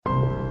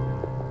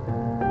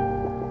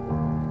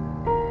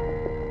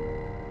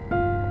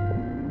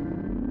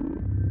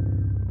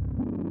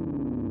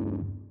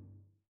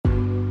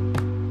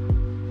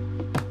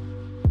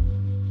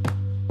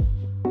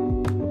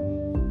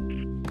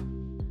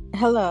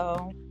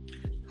Hello.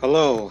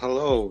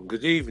 Hello,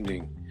 good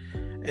evening,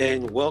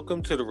 and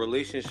welcome to the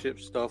Relationship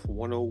Stuff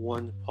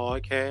 101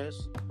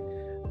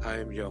 podcast. I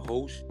am your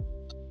host.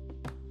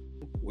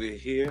 We're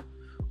here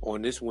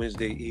on this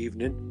Wednesday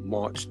evening,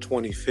 March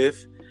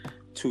 25th,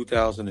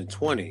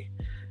 2020.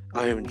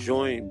 I am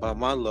joined by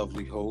my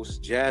lovely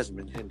host,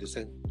 Jasmine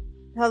Henderson.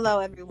 Hello,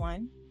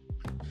 everyone.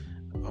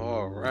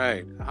 All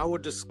right, our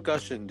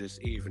discussion this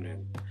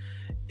evening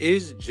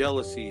is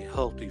jealousy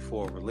healthy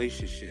for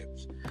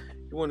relationships?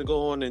 You want to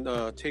go on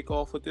and take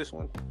off with this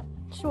one?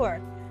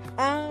 Sure.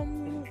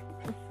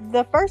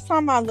 The first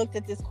time I looked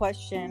at this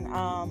question,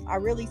 I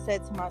really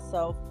said to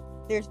myself,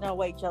 there's no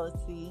way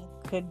jealousy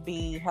could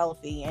be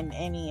healthy in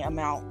any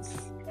amounts.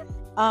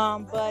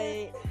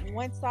 But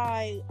once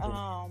I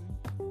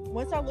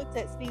looked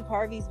at Steve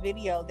Harvey's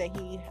video that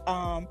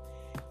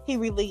he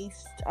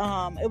released,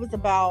 it was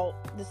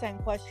about the same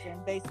question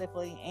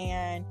basically,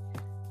 and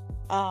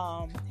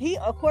he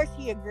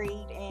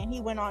agreed, and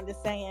he went on to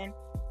saying,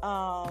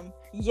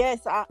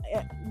 yes, I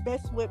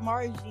mess with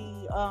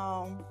Margie,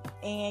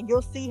 and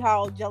you'll see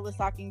how jealous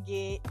I can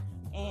get.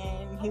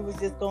 And he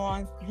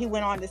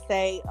went on to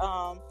say,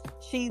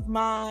 she's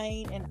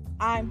mine and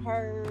I'm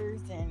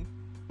hers, and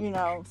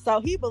so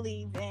he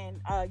believed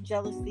in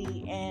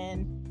jealousy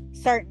in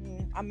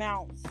certain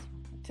amounts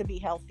to be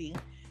healthy.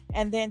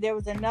 And then there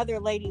was another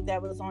lady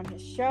that was on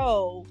his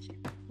show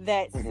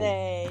that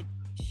said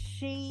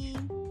she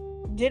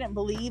didn't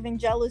believe in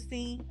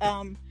jealousy.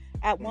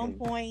 At one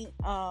point,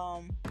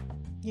 some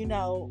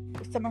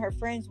of her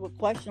friends would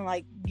question,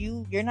 like,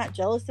 you're not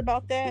jealous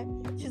about that?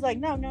 She's like,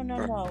 no,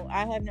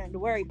 I have nothing to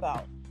worry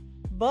about.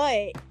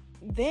 But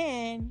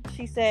then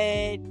she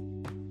said,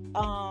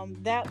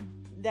 that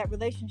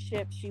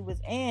relationship she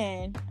was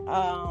in,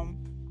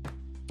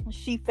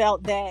 she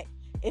felt that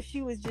if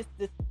she was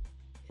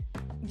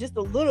just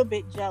a little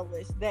bit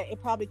jealous, that it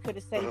probably could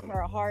have saved her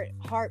a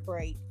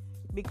heartbreak.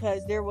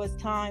 Because there was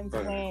times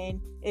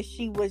when if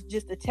she was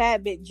just a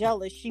tad bit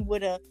jealous, she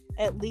would have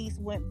at least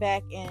went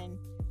back and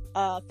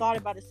thought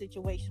about the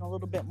situation a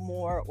little bit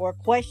more, or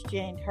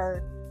questioned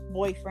her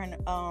boyfriend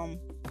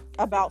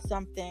about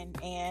something,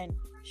 and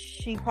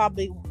she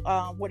probably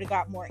would have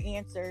got more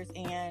answers,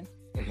 and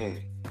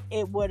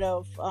it would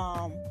have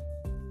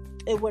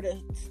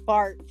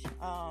sparked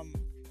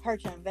her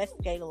to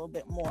investigate a little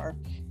bit more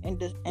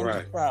into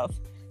stuff.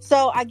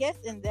 So I guess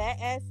in that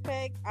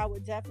aspect, I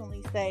would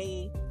definitely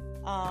say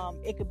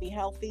it could be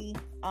healthy,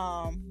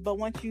 but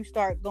once you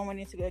start going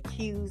into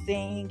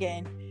accusing,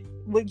 and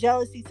with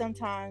jealousy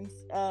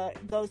sometimes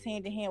goes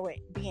hand in hand with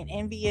being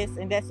envious,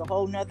 and that's a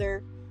whole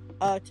nother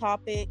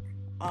topic.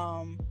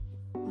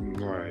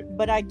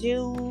 But I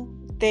do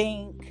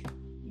think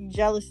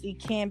jealousy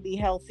can be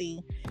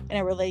healthy in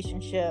a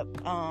relationship,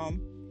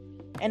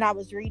 and I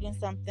was reading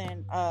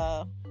something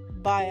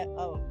by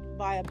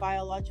a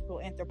biological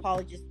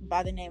anthropologist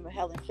by the name of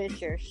Helen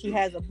Fisher. She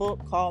has a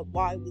book called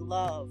Why We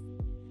Love.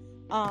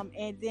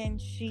 And then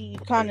she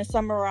kind of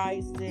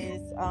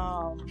summarizes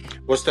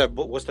What's that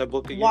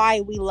book again?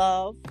 Why We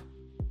Love.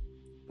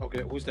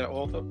 Okay, who's that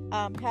author?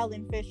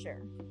 Helen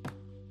Fisher.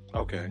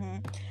 Okay.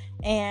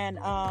 And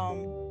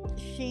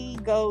she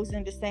goes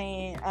into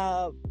saying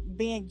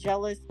being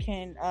jealous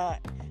can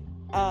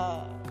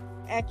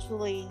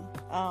actually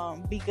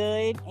be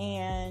good,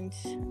 and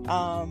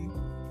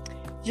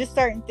just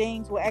certain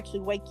things will actually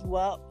wake you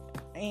up,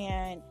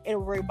 and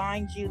it'll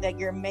remind you that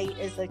your mate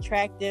is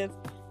attractive,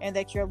 and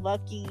that you're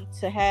lucky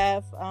to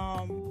have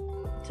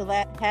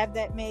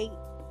that mate.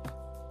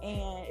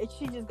 And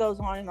she just goes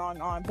on and on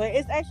and on. But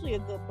it's actually a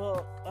good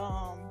book.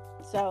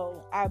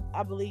 So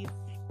I believe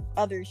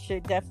others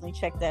should definitely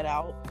check that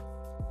out.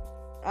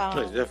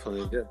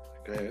 Definitely.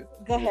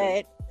 Go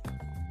ahead.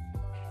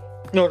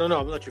 No, I'm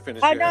gonna let you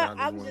finish.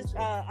 I was just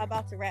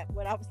about to wrap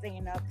what I was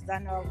saying up, because I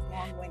know I was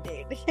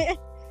long-winded.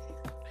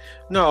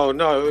 No.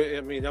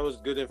 I mean, that was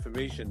good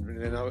information,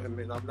 and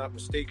I'm not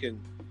mistaken.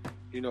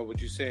 What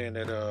you're saying,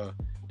 that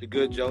the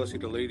good jealousy,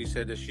 the lady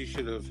said that she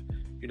should have,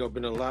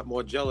 been a lot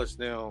more jealous.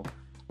 Now,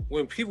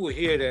 when people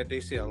hear that, they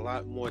say a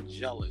lot more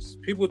jealous.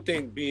 People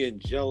think being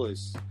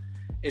jealous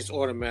is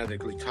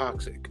automatically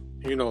toxic.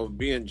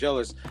 Being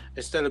jealous,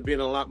 instead of being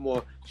a lot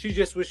more, she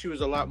just wished she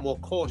was a lot more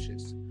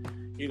cautious.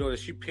 That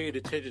she paid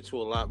attention to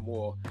a lot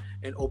more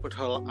and opened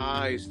her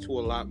eyes to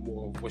a lot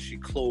more of what she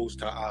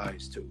closed her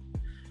eyes to.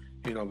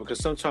 Because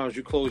sometimes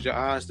you close your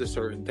eyes to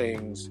certain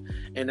things,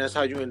 and that's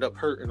how you end up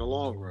hurt in the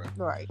long run.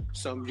 Right.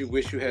 Some you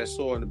wish you had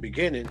saw in the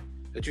beginning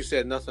that you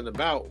said nothing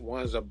about,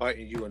 winds up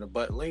biting you in the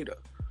butt later.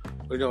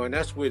 And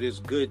that's where this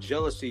good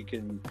jealousy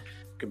can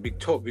be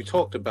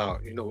talked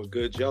about. With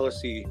good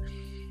jealousy,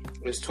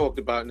 it's talked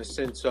about in the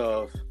sense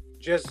of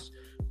just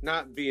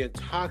not being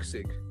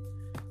toxic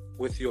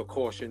with your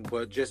caution,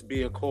 but just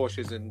being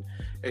cautious and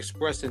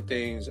expressing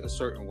things a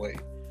certain way.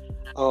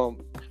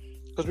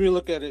 Because when you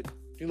look at it,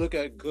 you look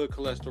at good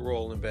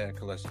cholesterol and bad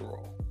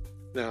cholesterol.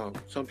 Now,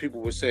 some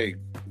people would say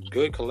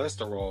good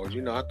cholesterol.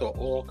 I thought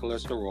all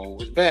cholesterol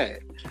was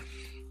bad.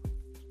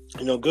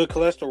 Good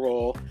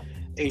cholesterol,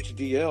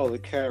 HDL,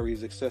 it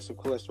carries excessive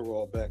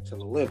cholesterol back to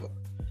the liver.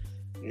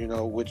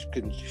 which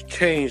can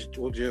change,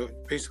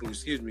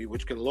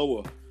 which can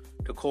lower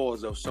the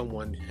cause of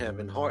someone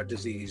having heart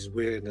disease.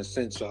 Where in the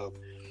sense of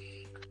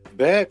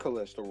bad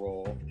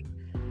cholesterol,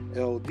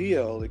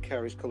 LDL, it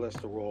carries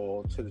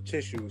cholesterol to the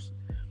tissues,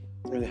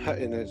 and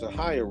there's a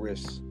higher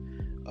risk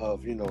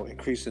of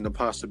increasing the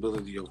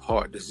possibility of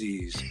heart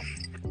disease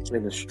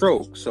and a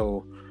stroke.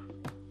 So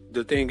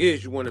the thing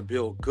is, you want to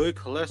build good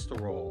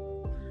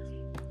cholesterol.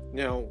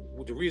 Now,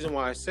 the reason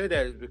why I say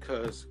that is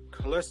because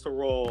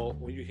cholesterol,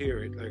 when you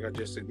hear it, like I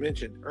just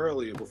mentioned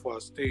earlier before I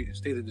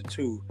stated the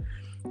two,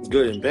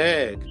 good and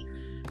bad,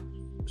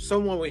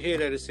 someone would hear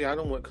that and say, I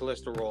don't want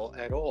cholesterol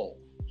at all.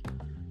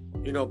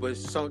 But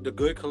the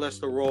good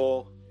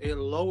cholesterol, it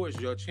lowers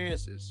your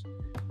chances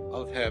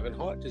of having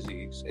heart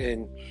disease.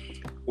 And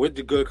with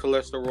the good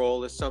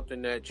cholesterol, it's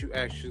something that you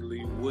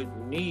actually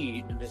wouldn't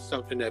need, and it's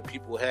something that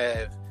people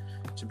have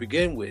to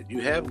begin with.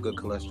 You have good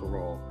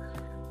cholesterol.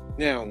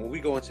 Now, when we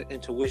go into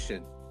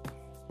intuition,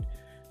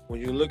 when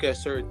you look at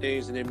certain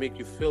things and they make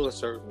you feel a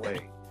certain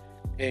way,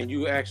 and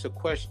you ask a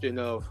question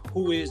of,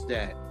 who is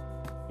that?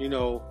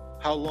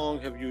 How long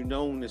have you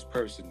known this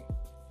person?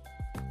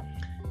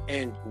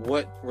 And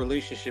what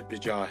relationship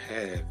did y'all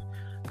have?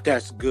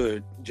 That's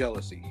good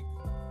jealousy.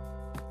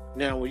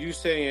 Now, when you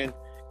saying,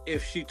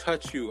 if she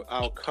touch you,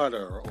 I'll cut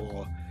her,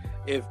 or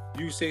if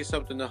you say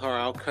something to her,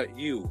 I'll cut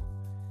you.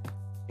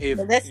 If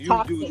you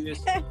toxic. Do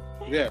this,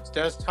 yes,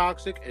 that's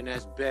toxic, and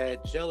that's bad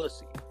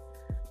jealousy.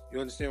 You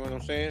understand what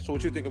I'm saying? So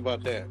what you think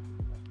about that?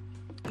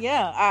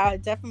 Yeah, I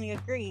definitely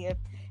agree. If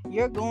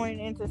you're going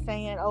into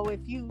saying, oh,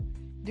 if you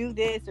do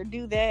this or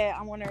do that,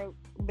 I want to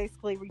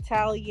basically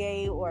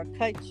retaliate or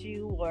cut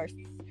you or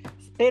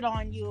spit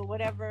on you or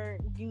whatever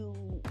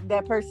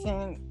that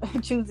person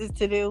chooses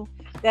to do,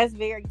 that's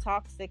very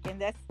toxic, and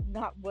that's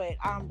not what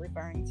I'm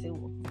referring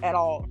to at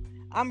all.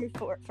 I'm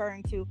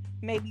referring to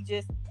maybe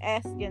just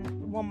asking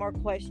one more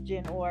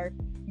question or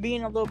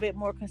being a little bit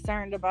more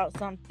concerned about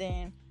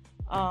something.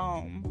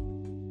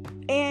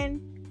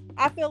 And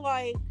I feel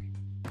like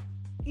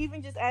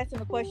even just asking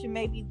the question,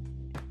 maybe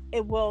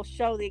it will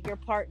show that your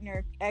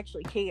partner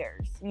actually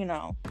cares,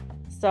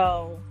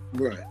 So,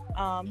 right.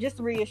 Just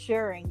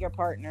reassuring your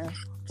partner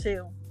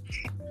too.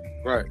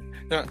 Right.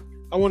 Now,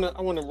 I want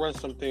to run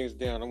some things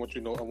down. I want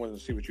to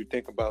see what you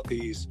think about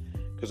these,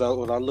 because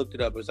when I looked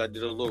it up, as I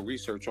did a little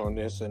research on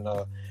this, and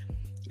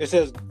it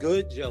says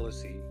good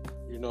jealousy.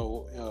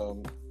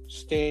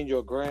 Stand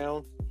your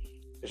ground.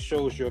 It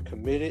shows you're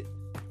committed.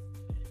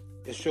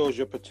 It shows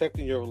you're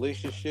protecting your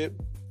relationship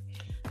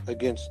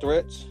against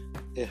threats.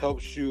 It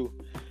helps you,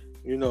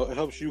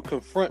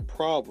 confront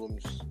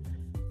problems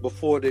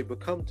before they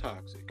become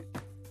toxic.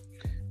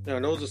 Now,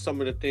 those are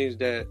some of the things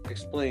that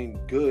explain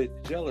good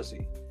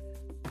jealousy.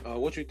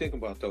 What you think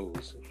about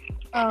those?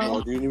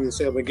 Do you need me to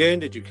say them again?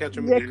 Did you catch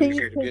them? Yeah,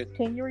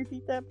 can you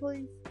repeat that,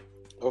 please?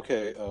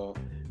 Okay.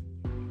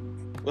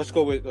 Let's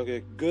go with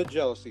good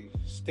jealousy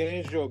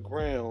stands your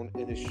ground,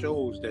 and it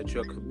shows that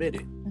you're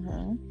committed.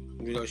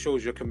 Mm-hmm. It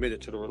shows you're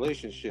committed to the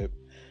relationship.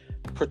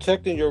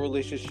 Protecting your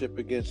relationship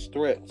against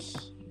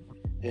threats.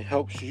 It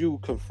helps you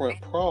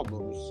confront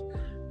problems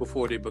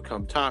before they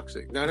become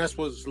toxic. Now, that's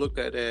what's looked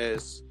at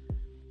as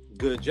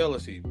good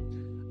jealousy.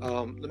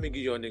 Let me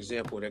give you an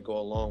example that go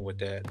along with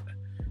that.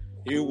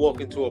 You walk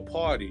into a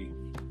party,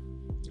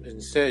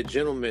 and said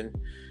gentleman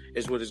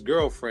is with his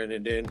girlfriend,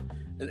 and then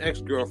an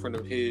ex-girlfriend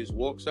of his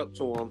walks up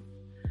to him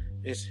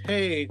and says,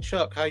 "Hey,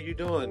 Chuck, how you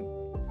doing?"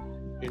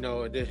 And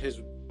then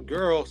his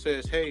girl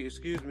says, "Hey,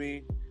 excuse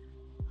me.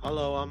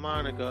 Hello, I'm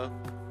Monica.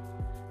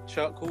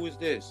 Chuck, who is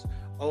this?"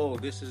 "Oh,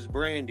 this is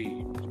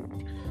Brandy."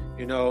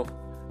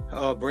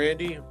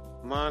 Brandy,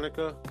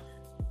 Monica,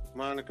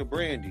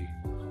 Brandy.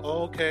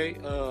 "Oh, okay.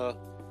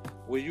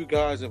 Were you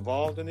guys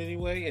involved in any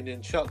way?" And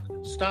then Chuck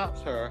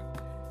stops her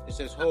and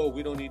says, "Oh,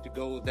 we don't need to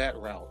go that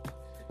route."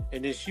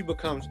 And then she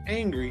becomes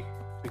angry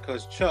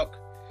because Chuck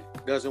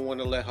doesn't want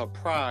to let her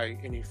pry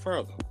any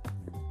further.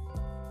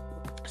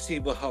 See,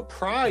 but her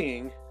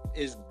prying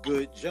is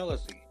good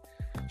jealousy.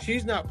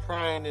 She's not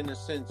prying in the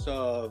sense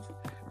of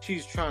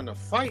she's trying to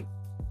fight.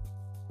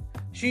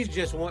 She's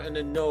just wanting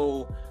to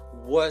know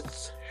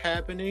what's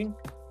happening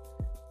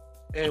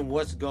and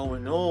what's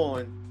going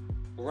on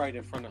right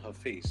in front of her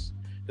face.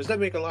 Does that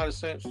make a lot of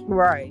sense?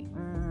 Right.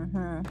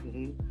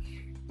 Mm-hmm.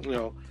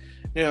 Mm-hmm.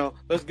 Now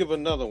let's give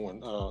another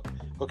one.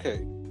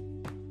 Okay.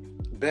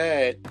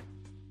 Bad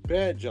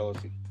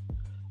jealousy,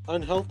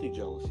 unhealthy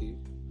jealousy,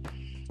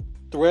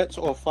 threats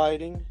or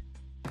fighting,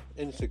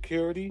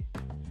 insecurity,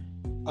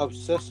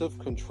 obsessive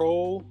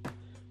control,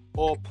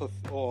 or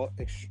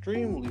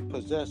extremely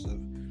possessive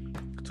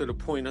to the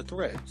point of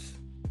threats.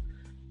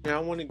 Now,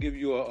 I want to give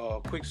you a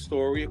quick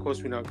story. Of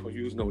course, we're not going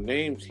to use no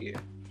names here.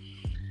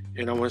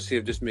 And I want to see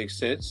if this makes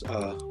sense.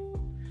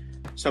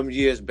 Some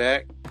years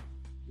back,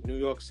 New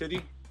York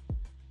City,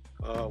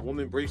 a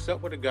woman breaks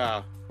up with a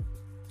guy.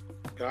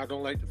 Guy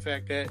don't like the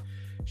fact that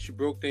she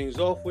broke things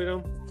off with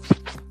him.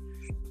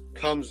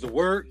 Comes to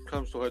work,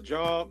 comes to her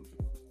job,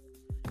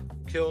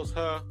 kills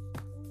her,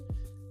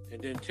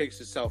 and then takes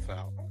herself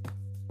out.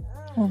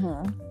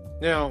 Mm-hmm.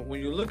 Now, when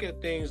you look at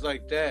things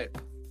like that,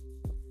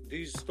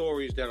 these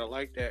stories that are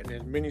like that, and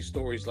there's many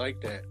stories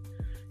like that,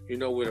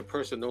 where the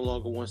person no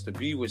longer wants to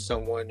be with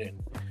someone, and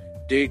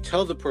they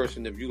tell the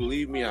person, if you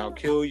leave me, I'll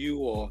kill you,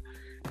 or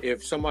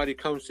if somebody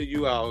comes to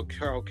you, I'll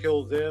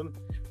kill them,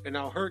 and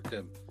I'll hurt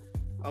them.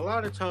 A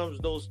lot of times,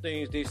 those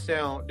things,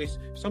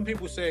 some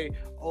people say,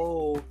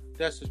 oh,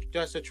 that's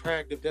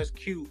attractive, that's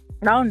cute.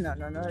 No.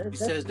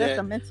 That's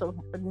a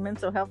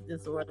mental health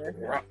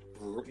disorder.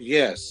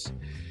 Yes.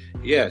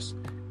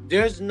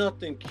 There's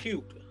nothing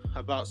cute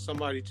about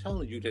somebody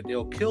telling you that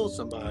they'll kill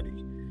somebody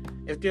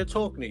if they're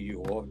talking to you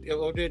or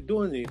they're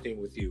doing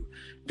anything with you.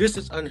 This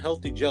is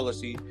unhealthy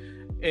jealousy,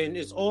 and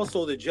it's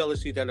also the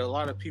jealousy that a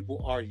lot of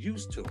people are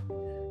used to.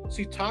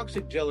 See,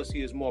 toxic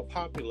jealousy is more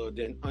popular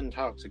than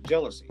untoxic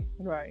jealousy.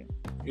 Right.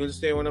 You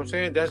understand what I'm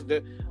saying? That's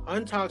the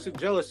untoxic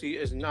jealousy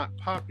is not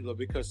popular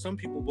because some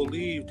people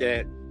believe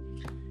that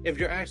if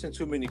you're asking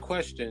too many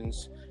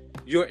questions,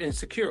 you're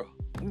insecure.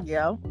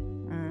 Yeah.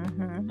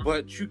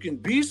 But you can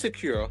be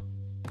secure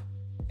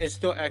and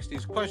still ask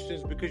these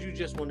questions because you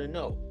just want to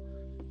know.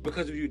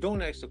 Because if you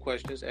don't ask the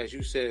questions, as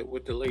you said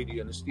with the lady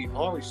in the Steve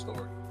Harvey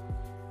story,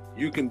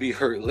 you can be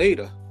hurt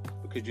later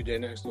because you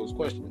didn't ask those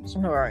questions.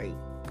 Right.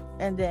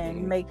 And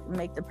then make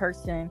the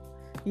person,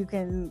 you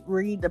can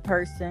read the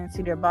person,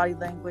 see their body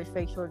language,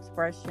 facial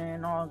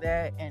expression, all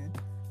that, and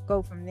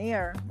go from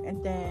there.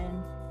 And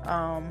then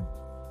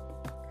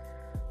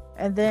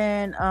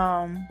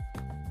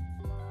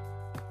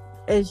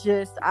it's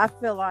just, I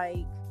feel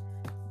like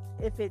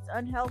if it's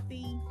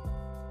unhealthy,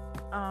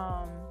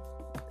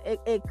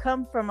 it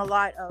comes from a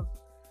lot of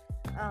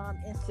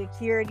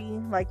insecurity,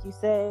 like you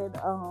said,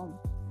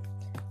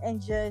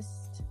 and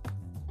just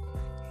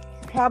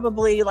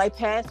probably like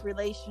past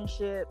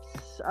relationship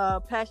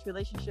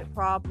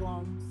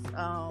problems,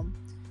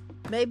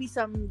 maybe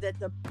something that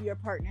your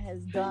partner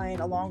has done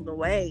along the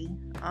way.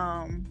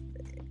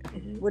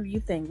 What do you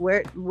think?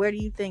 Where do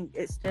you think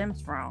it stems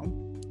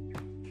from?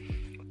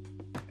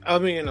 I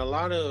mean, a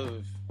lot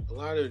of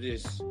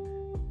this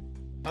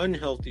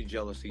unhealthy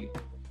jealousy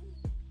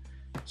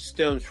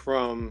stems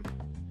from,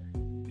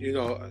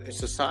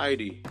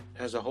 society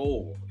as a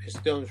whole. It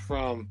stems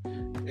from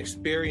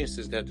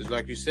experiences that,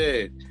 like you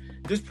said,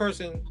 this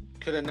person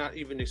could have not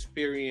even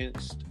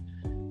experienced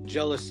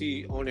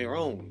jealousy on their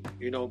own.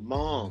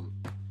 Mom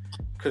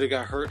could have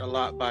got hurt a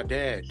lot by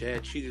dad.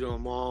 Dad cheated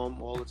on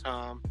mom all the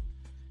time.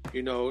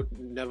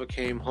 Never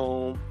came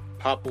home.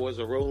 Papa was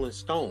a rolling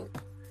stone.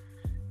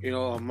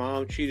 A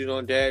mom cheated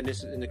on dad,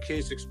 and the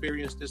kids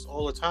experience this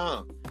all the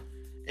time.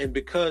 And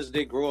because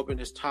they grow up in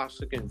this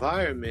toxic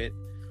environment,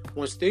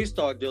 once they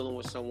start dealing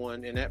with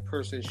someone and that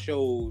person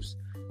shows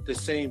the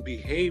same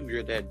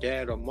behavior that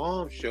dad or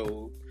mom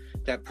showed,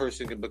 that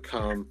person can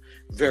become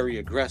very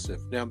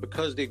aggressive. Now,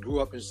 because they grew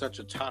up in such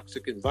a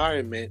toxic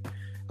environment,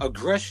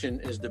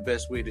 aggression is the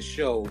best way to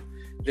show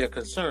their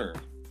concern.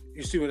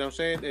 You see what I'm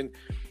saying? And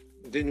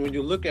then when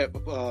you look at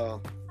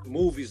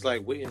movies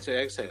like Waiting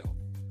to Exhale,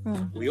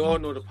 we all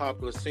know the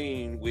popular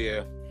scene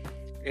where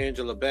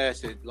Angela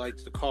Bassett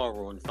lights the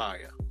car on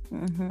fire.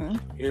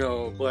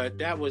 But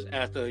that was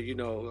after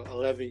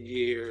 11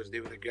 years they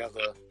were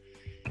together.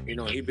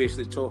 He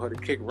basically told her to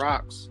kick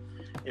rocks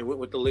and went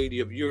with the lady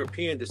of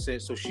European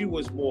descent, so she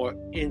was more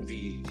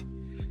envied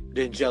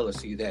than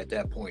jealousy at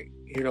that point.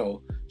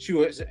 She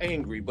was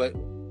angry. But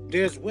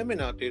there's women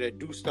out there that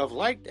do stuff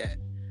like that.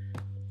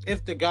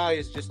 If the guy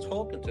is just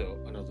talking to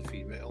another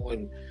female,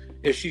 and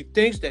if she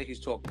thinks that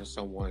he's talking to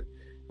someone,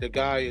 the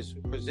guy is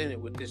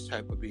presented with this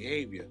type of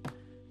behavior.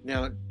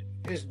 Now,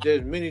 there's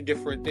many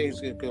different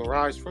things that can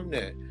arise from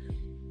that.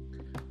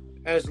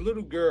 As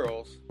little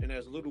girls and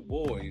as little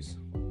boys,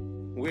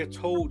 we're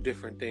told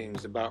different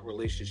things about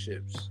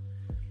relationships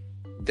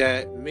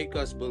that make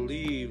us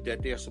believe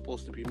that they're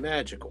supposed to be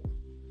magical.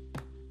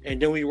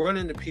 And then we run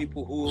into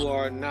people who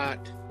are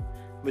not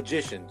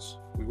magicians.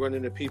 We run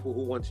into people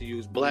who want to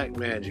use black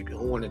magic and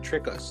who want to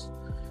trick us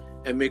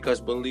and make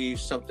us believe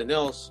something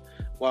else,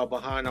 while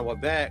behind our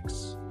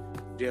backs,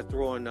 they're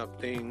throwing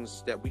up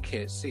things that we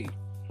can't see.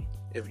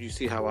 If you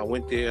see how I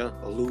went there,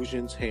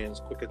 illusions, hands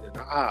quicker than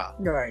the eye.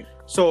 Right.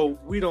 So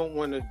we don't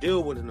want to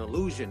deal with an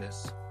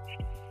illusionist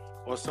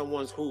or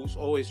someone who's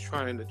always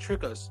trying to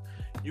trick us.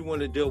 You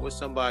want to deal with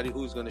somebody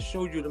who's going to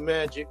show you the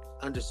magic,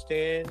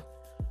 understand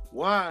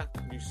why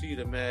you see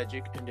the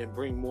magic, and then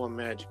bring more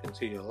magic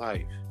into your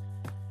life.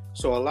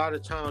 So a lot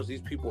of times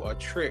these people are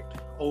tricked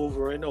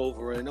over and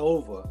over and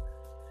over,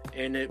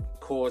 and it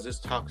causes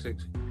toxic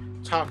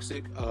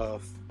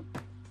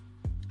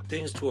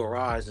things to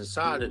arise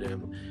inside of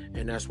them,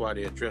 and that's why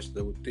they address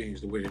the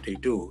things the way that they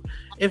do.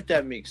 If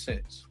that makes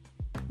sense.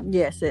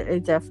 Yes,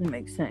 it definitely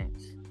makes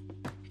sense.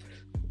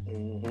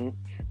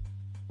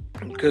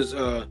 Because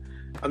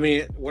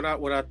what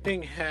I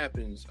think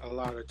happens a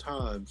lot of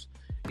times,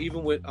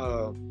 even with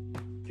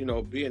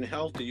being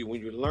healthy,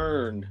 when you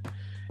learn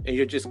and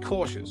you're just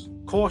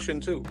caution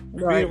too,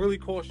 right. Being really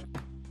cautious.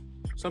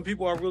 Some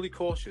people are really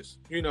cautious.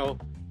 You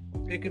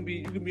can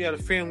be at a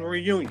family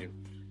reunion,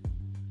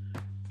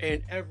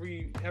 and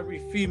every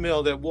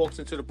female that walks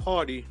into the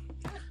party,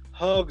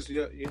 hugs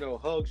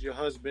your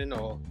husband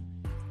or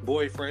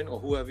boyfriend or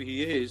whoever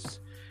he is,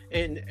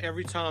 and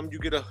every time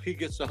he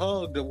gets a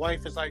hug, the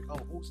wife is like, "Oh,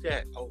 who's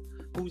that? Oh,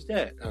 who's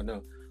that? Oh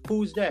no,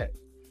 who's that?"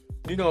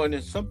 And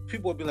then some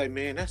people will be like,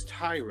 "Man, that's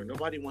tiring.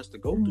 Nobody wants to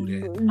go through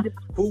that.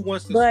 Who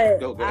wants to?" But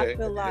go I ahead.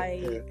 feel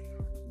like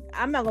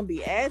I'm not gonna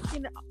be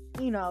asking,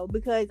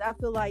 because I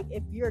feel like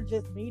if you're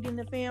just meeting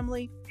the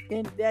family,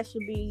 then that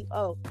should be,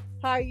 "Oh,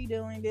 how are you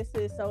doing? This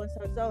is so and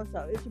so, so and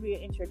so." It should be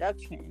an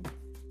introduction.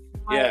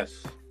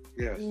 Yes.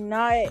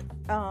 Not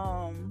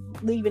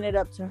leaving it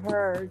up to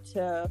her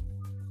to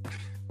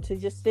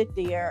just sit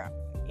there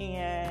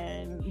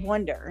and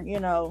wonder.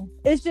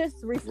 It's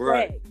just respect.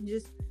 Right.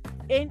 Just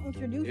in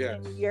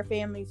introducing your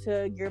family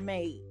to your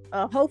mate.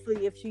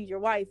 Hopefully, if she's your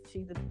wife,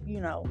 she's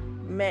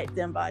met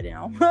them by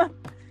now.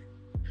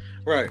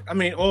 Right. I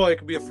mean, or it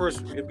could be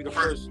the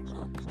first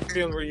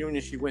family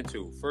reunion she went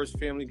to, first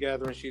family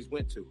gathering she's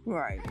went to.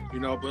 Right.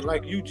 But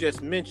like you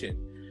just mentioned,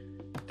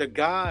 the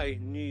guy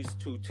needs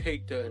to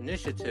take the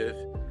initiative.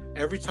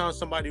 Every time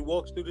somebody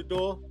walks through the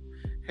door,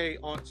 "Hey,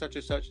 aunt such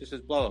and such, this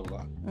is blah blah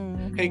blah.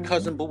 Mm-hmm. Hey,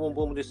 cousin boom boom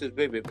boom, this is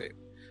baby baby."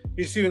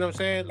 You see what I'm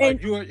saying?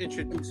 Like, you are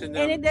introducing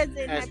them, and it doesn't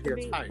as have to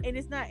be, type. and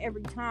it's not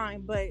every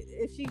time. But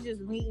if she's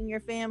just meeting your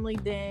family,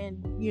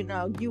 then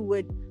you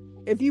would.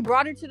 If you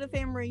brought her to the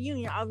family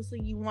reunion,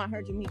 obviously you want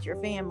her to meet your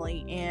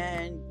family,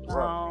 and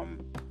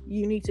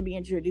you need to be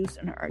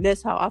introducing her.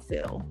 That's how I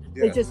feel.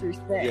 Yes. It's just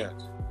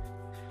respect.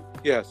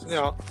 Yes.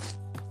 Now,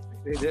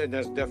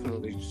 that's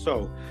definitely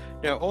so.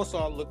 Now, also,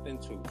 I looked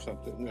into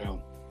something.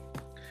 Now,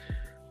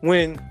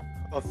 when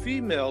a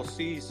female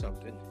sees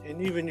something,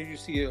 and even if you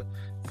see a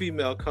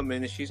female come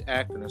in and she's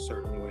acting a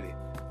certain way,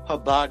 her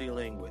body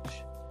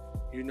language,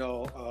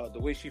 the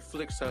way she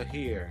flicks her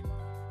hair,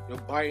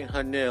 biting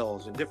her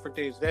nails and different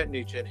things of that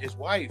nature, and his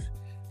wife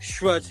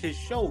shrugs his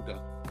shoulder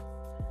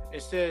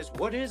and says,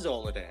 "What is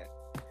all of that?"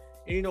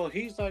 And,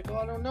 he's like, "Oh,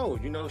 I don't know.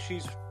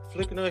 She's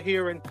flicking her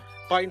hair and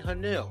biting her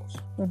nails."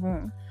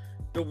 Mm-hmm.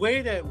 The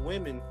way that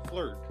women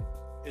flirt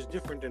is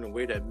different than the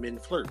way that men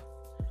flirt.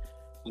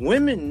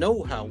 Women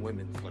know how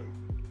women flirt.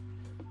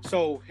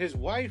 So his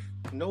wife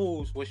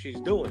knows what she's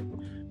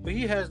doing, but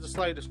he has the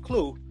slightest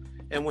clue.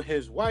 And when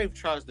his wife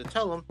tries to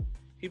tell him,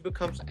 he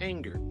becomes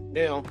angered.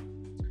 Now,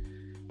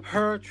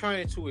 her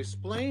trying to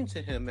explain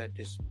to him at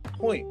this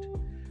point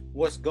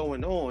what's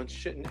going on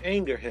shouldn't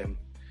anger him,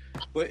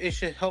 but it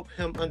should help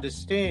him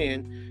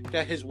understand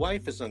that his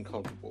wife is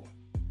uncomfortable.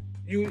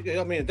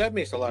 That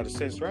makes a lot of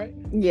sense, right?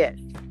 Yes.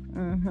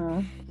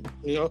 Mm-hmm.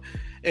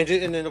 And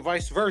then the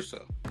vice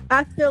versa.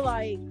 I feel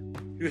like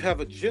you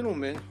have a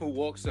gentleman who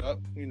walks up,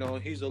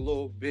 he's a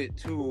little bit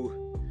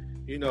too,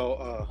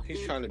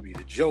 he's trying to be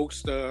the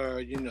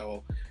jokester,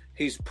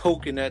 he's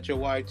poking at your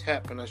wife,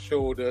 tapping her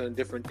shoulder and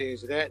different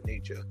things of that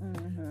nature.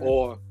 Mm-hmm.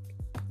 Or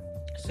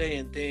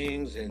saying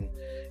things and,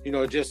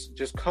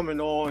 just coming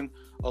on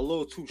a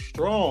little too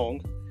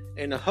strong.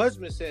 And the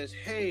husband says,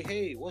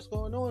 hey, what's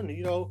going on?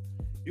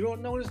 You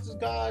don't notice this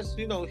guy's,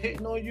 hitting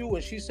on you?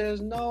 And she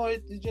says, no,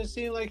 it just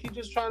seemed like he's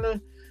just trying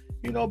to,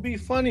 be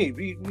funny,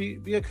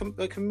 be a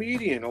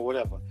comedian or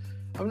whatever.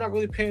 I'm not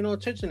really paying no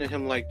attention to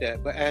him like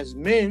that. But as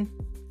men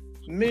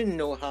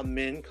know how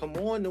men come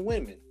on to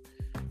women.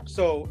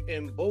 So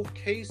in both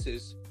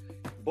cases,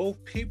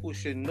 both people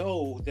should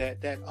know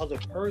that other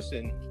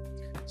person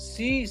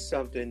sees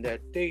something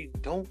that they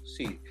don't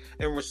see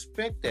and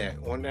respect that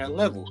on that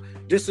level.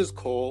 This is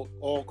called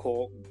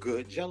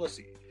good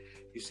jealousy.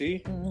 You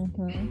see?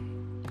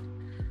 Mm-hmm.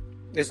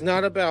 It's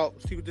not about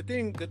the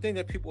thing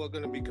that people are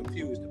going to be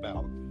confused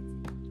about.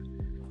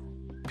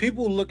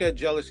 People look at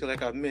jealousy,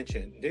 like I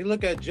mentioned. They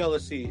look at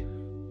jealousy.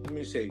 Let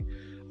me say,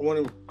 I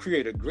want to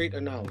create a great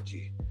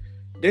analogy.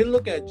 They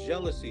look at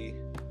jealousy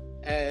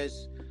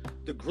as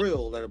the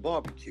grill at a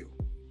barbecue.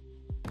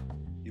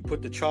 You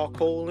put the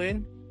charcoal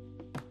in.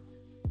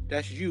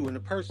 That's you and the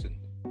person.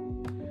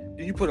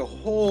 Then you put a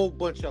whole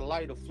bunch of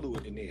lighter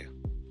fluid in there,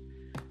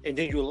 and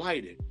then you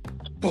light it.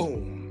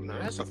 Boom! Now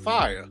that's a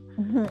fire.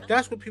 Mm-hmm.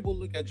 That's what people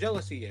look at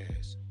jealousy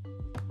as.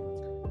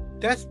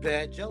 That's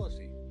bad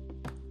jealousy.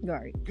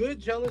 Right. Good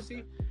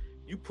jealousy,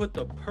 you put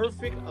the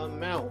perfect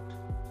amount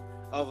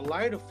of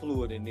lighter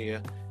fluid in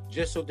there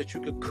just so that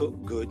you could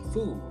cook good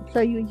food. So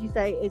you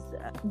say it's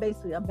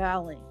basically a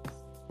balance.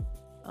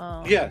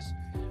 Yes,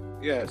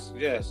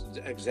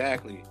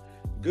 exactly.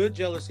 Good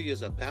jealousy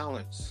is a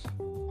balance.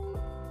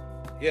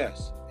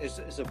 Yes,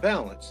 it's a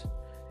balance.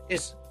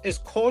 It's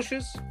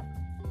cautious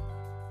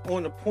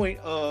on the point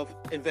of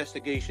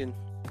investigation,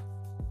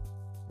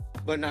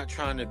 but not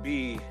trying to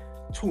be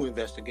too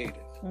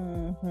investigative.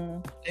 Mm-hmm.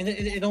 And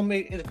it don't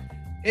make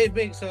it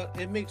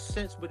makes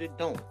sense, but it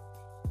don't.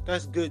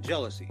 That's good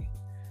jealousy.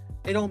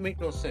 It don't make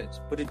no sense,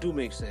 but it do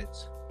make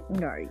sense.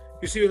 Right.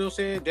 You see what I'm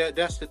saying?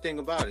 That's the thing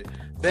about it.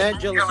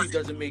 Bad jealousy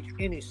doesn't make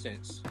any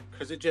sense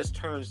because it just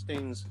turns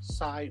things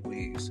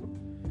sideways.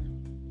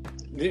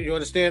 You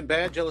understand?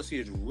 Bad jealousy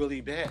is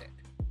really bad.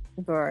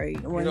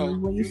 Right.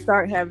 When you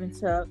start having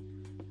to,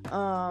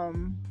 I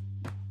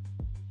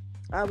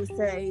would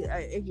say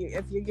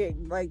if you're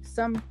getting like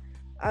some,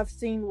 I've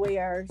seen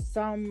where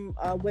some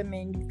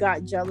women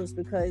got jealous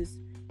because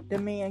the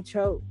man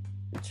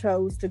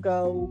chose to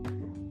go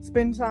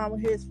spend time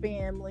with his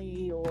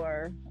family,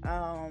 or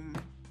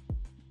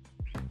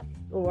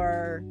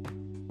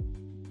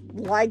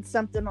like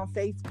something on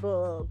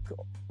Facebook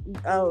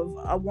of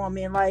a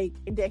woman like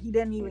that he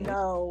didn't even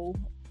know.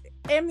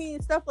 I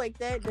mean, stuff like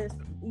that. That's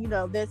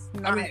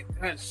not. I mean,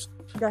 that's.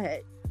 Go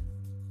ahead.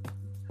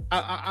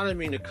 I didn't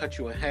mean to cut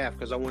you in half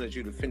because I wanted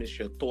you to finish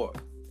your thought.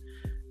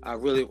 I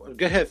really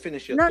go ahead,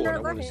 finish your thought. I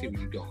want to see where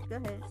you're going. Go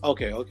ahead.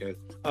 Okay.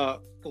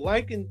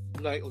 Like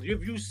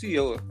if you see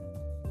a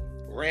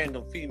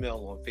random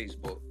female on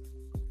Facebook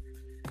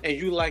and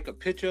you like a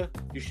picture,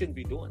 you shouldn't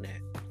be doing that.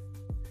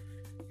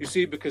 You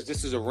see, because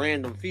this is a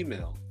random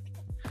female.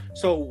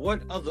 So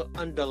what other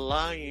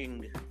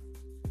underlying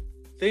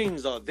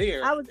things are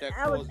there? I was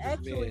actually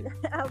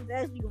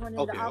going in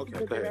the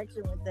opposite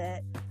direction with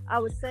that. I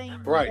was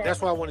saying that's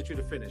why I wanted you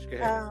to finish. Go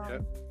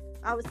ahead.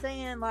 I was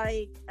saying,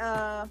 like,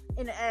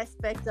 in the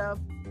aspect of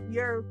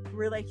your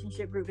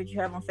relationship group that you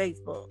have on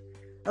Facebook.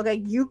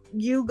 Okay, you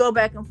go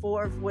back and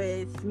forth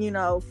with,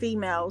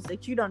 females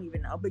that you don't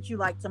even know, but you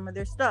like some of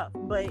their stuff.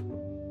 But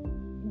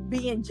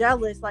being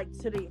jealous, like,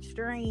 to the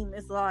extreme,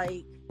 is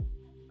like,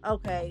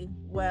 okay,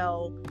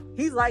 well,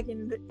 he's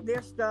liking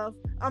their stuff.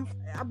 I'm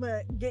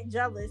gonna get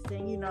jealous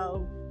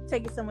and,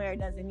 take it somewhere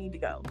it doesn't need to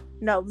go.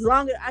 No, as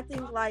long as it's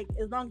not like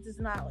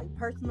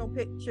personal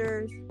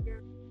pictures.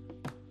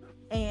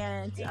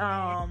 And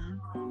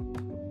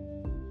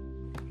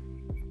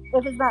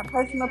if it's not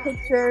personal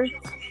pictures,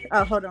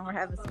 oh, hold on, we're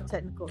having some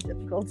technical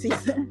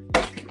difficulties.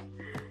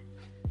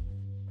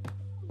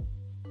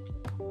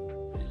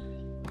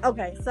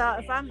 Okay,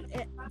 so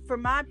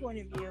from my point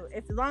of view,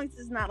 as long as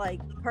it's not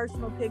like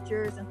personal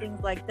pictures and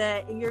things like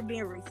that, and you're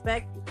being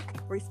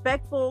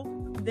respectful,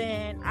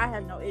 then I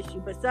have no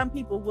issue. But some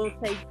people will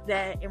take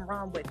that and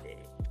run with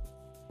it.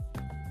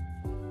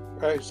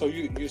 Right. So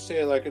you're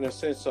saying, like, in a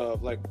sense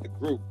of like the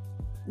group.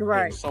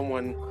 Right.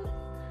 Someone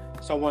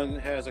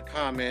has a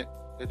comment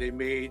that they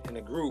made in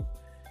a group,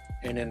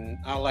 and then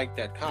I like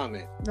that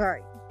comment.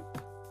 Right.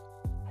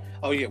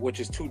 Oh yeah, which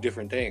is two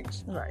different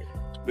things. Right.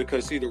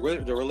 Because see, the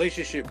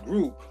relationship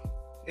group,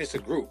 it's a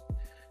group.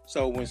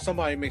 So when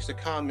somebody makes a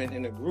comment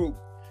in a group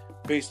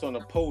based on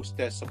a post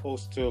that's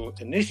supposed to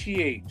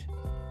initiate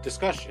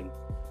discussion,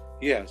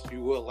 yes,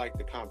 you will like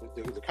the comment.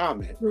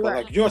 Right. But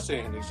like you're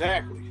saying,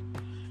 exactly.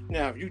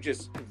 Now, if you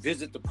just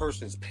visit the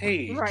person's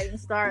page, right, and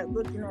start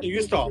looking at,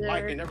 you start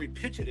liking every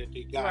picture that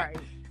they got, right,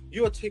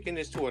 you're taking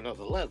this to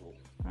another level.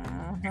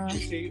 You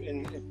see,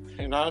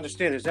 and I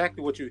understand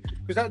exactly what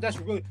because that's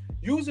really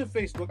using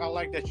Facebook. I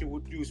like that you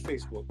would use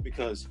Facebook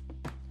because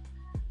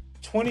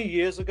 20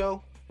 years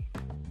ago,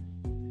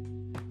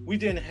 we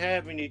didn't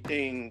have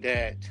anything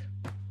that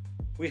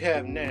we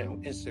have now: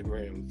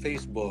 Instagram,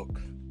 Facebook,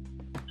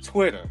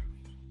 Twitter.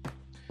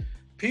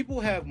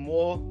 People have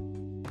more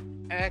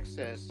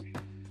access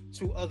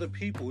to other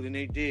people than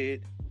they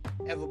did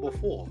ever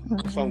before.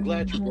 So I'm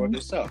glad you brought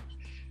this up.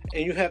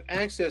 And you have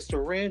access to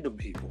random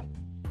people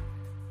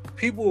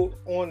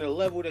on a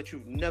level that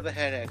you've never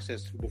had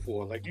access to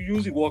before. Like, you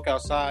usually walk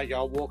outside,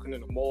 y'all walking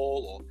in a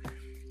mall, or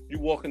you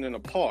walking in a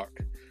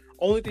park.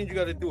 Only thing you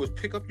got to do is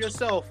pick up your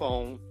cell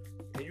phone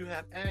and you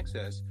have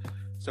access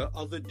to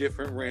other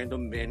different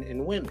random men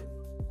and women.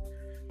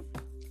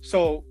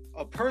 So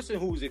a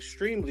person who's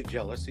extremely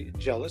jealous,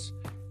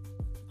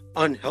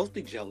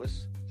 unhealthy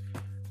jealous,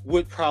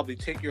 would probably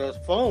take your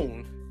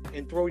phone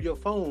and throw your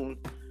phone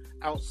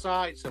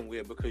outside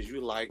somewhere because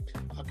you liked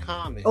a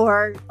comment,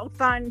 or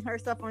find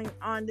herself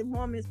on the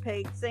woman's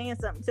page saying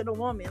something to the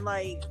woman.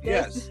 Like,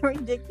 that's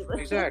ridiculous.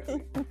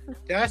 Exactly.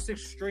 That's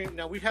extreme.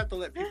 Now we have to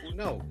let people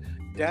know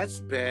that's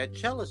bad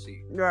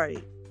jealousy.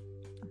 Right.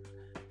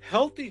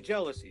 Healthy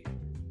jealousy,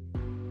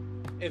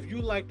 if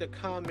you like the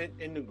comment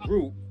in the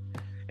group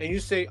and you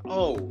say,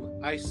 oh,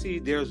 I see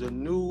there's a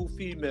new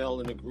female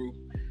in the group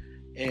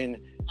and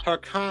her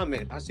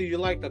comment, I see you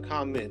like the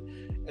comment,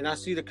 and I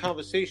see the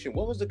conversation.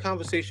 What was the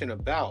conversation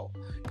about?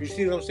 You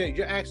see what I'm saying?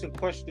 You're asking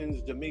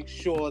questions to make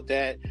sure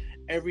that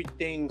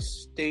everything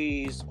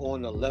stays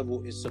on the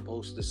level it's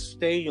supposed to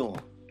stay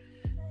on.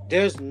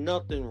 There's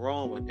nothing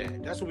wrong with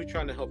that. That's what we're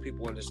trying to help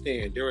people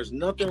understand. There is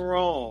nothing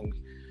wrong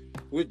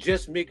with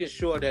just making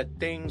sure that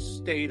things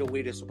stay the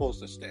way they're supposed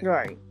to stay.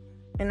 Right.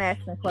 And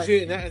asking questions.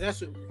 See,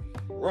 that's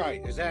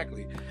right,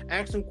 exactly.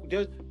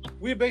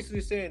 We're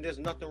basically saying there's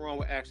nothing wrong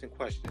with asking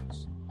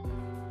questions.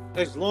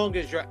 As long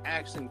as you're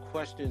asking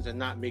questions and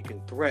not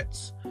making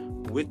threats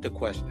with the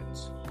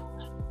questions.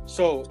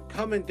 So,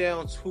 coming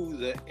down to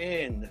the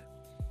end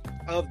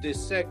of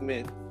this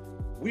segment,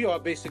 we are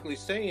basically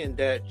saying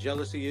that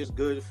jealousy is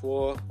good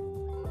for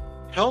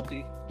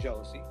healthy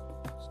jealousy.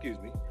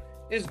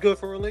 It's good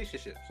for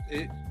relationships.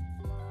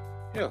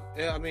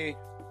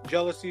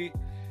 Jealousy.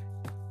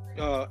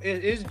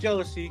 Is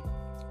jealousy.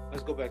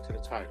 Let's go back to the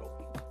title.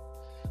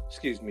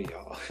 Excuse me,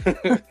 y'all.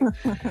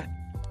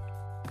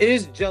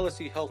 Is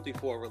jealousy healthy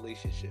for a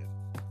relationship?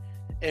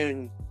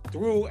 And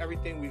through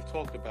everything we've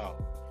talked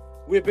about,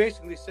 we're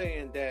basically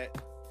saying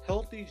that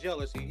healthy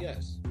jealousy,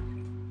 yes,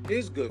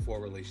 is good for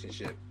a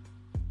relationship.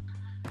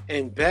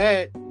 And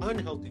bad,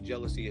 unhealthy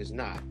jealousy is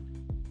not.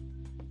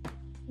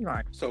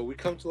 Right. So we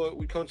come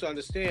to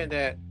understand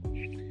that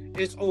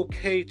it's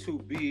okay to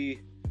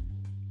be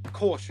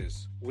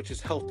cautious, which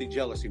is healthy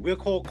jealousy. We'll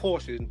call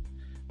caution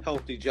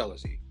healthy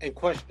jealousy, and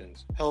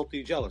questions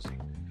healthy jealousy.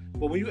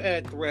 But when you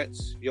add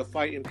threats, you're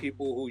fighting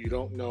people who you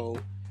don't know.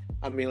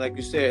 I mean, like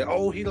you said,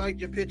 oh, he liked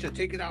your picture,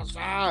 take it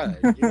outside.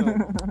 You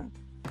know,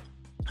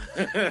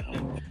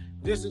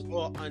 this is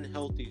all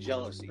unhealthy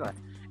jealousy, Right.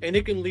 and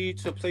it can lead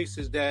to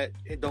places that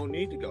it don't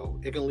need to go.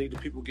 It can lead to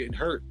people getting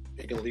hurt.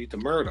 It can lead to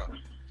murder.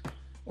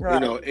 Right. You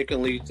know, it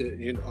can lead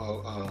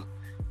to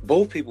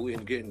both people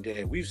getting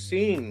dead. We've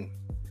seen,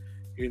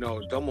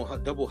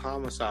 double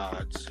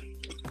homicides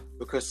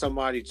because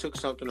somebody took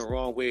something the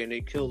wrong way and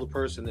they kill the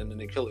person and then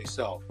they kill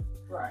themselves.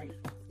 Right.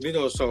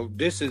 So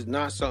this is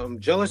not something.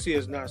 Jealousy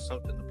is not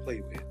something to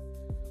play with.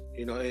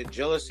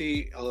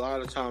 Jealousy, a lot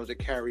of times it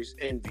carries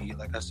envy.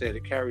 Like I said,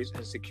 it carries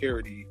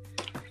insecurity.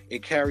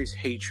 It carries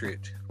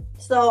hatred.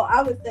 So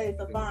I would say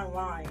it's a fine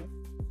line.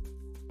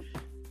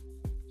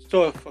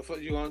 So if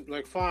you want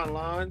like fine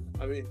line,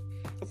 I mean,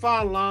 a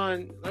fine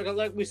line,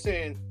 like we're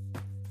saying,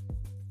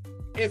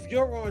 if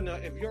you're on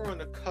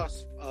the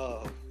cusp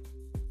of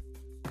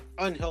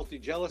unhealthy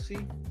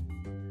jealousy,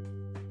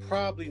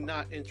 probably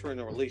not entering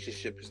a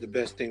relationship is the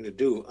best thing to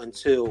do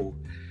until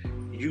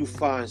you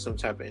find some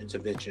type of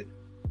intervention.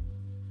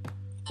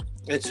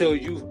 Until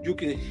you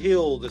can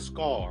heal the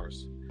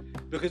scars.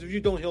 Because if you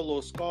don't heal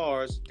those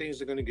scars,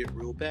 things are going to get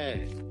real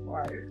bad.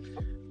 Right.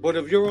 But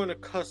if you're on the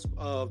cusp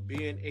of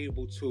being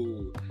able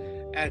to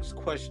ask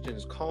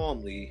questions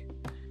calmly,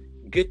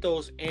 get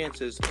those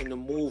answers, and to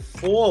move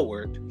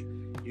forward,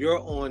 you're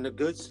on the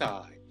good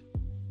side.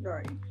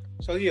 Right.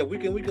 So yeah, we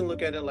can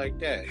look at it like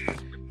that.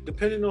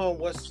 Depending on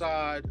what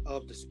side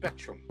of the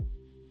spectrum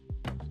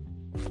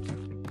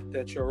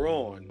that you're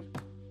on,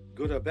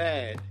 good or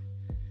bad,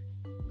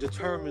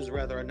 determines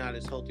whether or not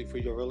it's healthy for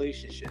your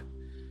relationship.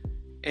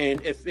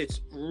 And if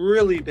it's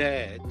really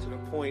bad to the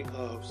point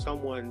of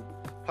someone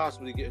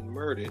possibly getting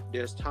murdered,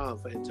 there's time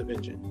for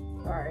intervention.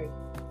 Right.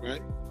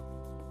 Right?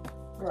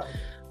 Right.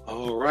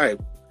 All right.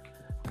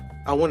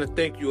 I want to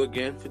thank you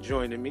again for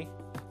joining me.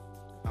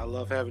 I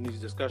love having these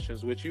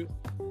discussions with you.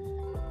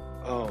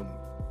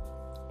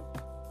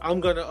 I'm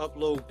going to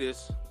upload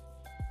this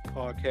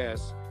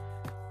podcast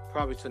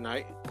probably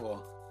tonight,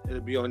 or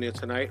it'll be on there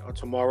tonight or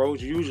tomorrow.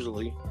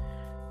 Usually,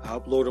 I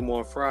upload them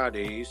on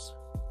Fridays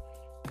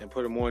and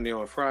put them on there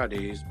on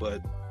Fridays, but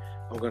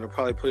I'm going to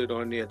probably put it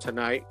on there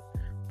tonight.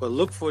 But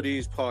look for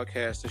these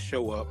podcasts to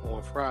show up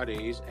on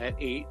Fridays at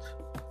 8.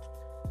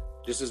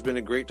 This has been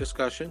a great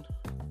discussion.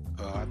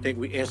 I think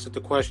we answered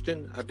the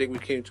question. I think we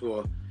came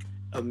to an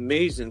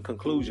amazing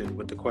conclusion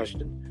with the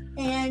question.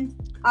 And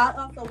I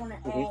also want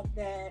to add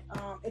that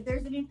if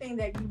there's anything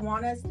that you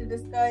want us to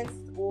discuss,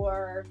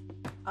 or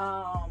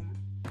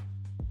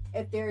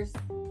if there's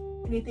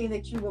anything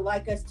that you would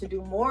like us to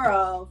do more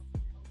of,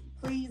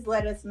 please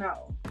let us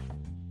know.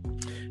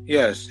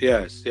 Yes,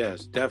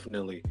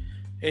 definitely.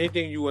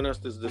 Anything you want us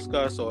to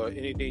discuss, or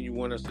anything you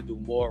want us to do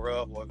more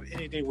of, or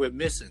anything we're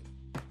missing.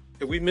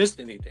 If we missed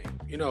anything,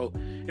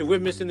 if we're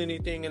missing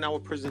anything in our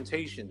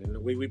presentation and the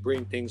way we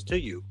bring things to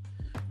you,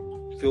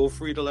 feel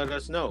free to let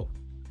us know.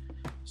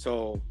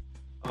 So,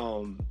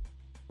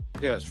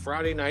 yes,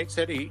 Friday nights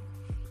at 8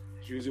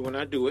 is usually when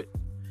I do it.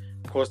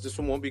 Of course, this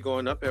one won't be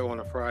going up on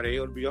a Friday.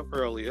 It'll be up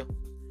earlier.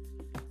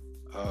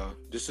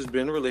 This has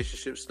been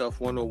Relationship Stuff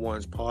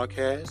 101's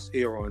podcast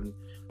here on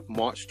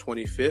March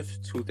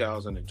 25th,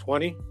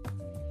 2020.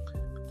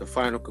 The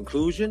final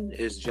conclusion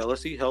is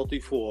jealousy healthy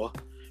for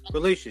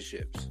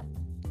relationships.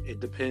 It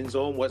depends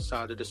on what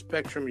side of the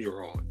spectrum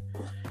you're on.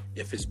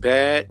 If it's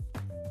bad,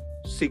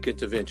 seek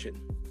intervention.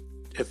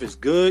 If it's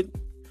good,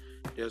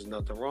 there's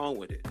nothing wrong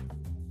with it.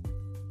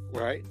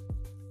 Right?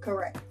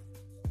 Correct.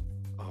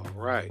 All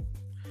right.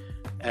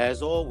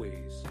 As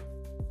always,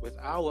 with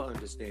our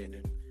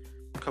understanding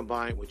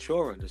combined with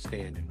your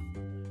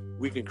understanding,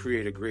 we can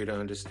create a greater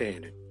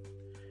understanding.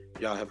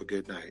 Y'all have a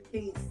good night.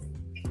 Peace.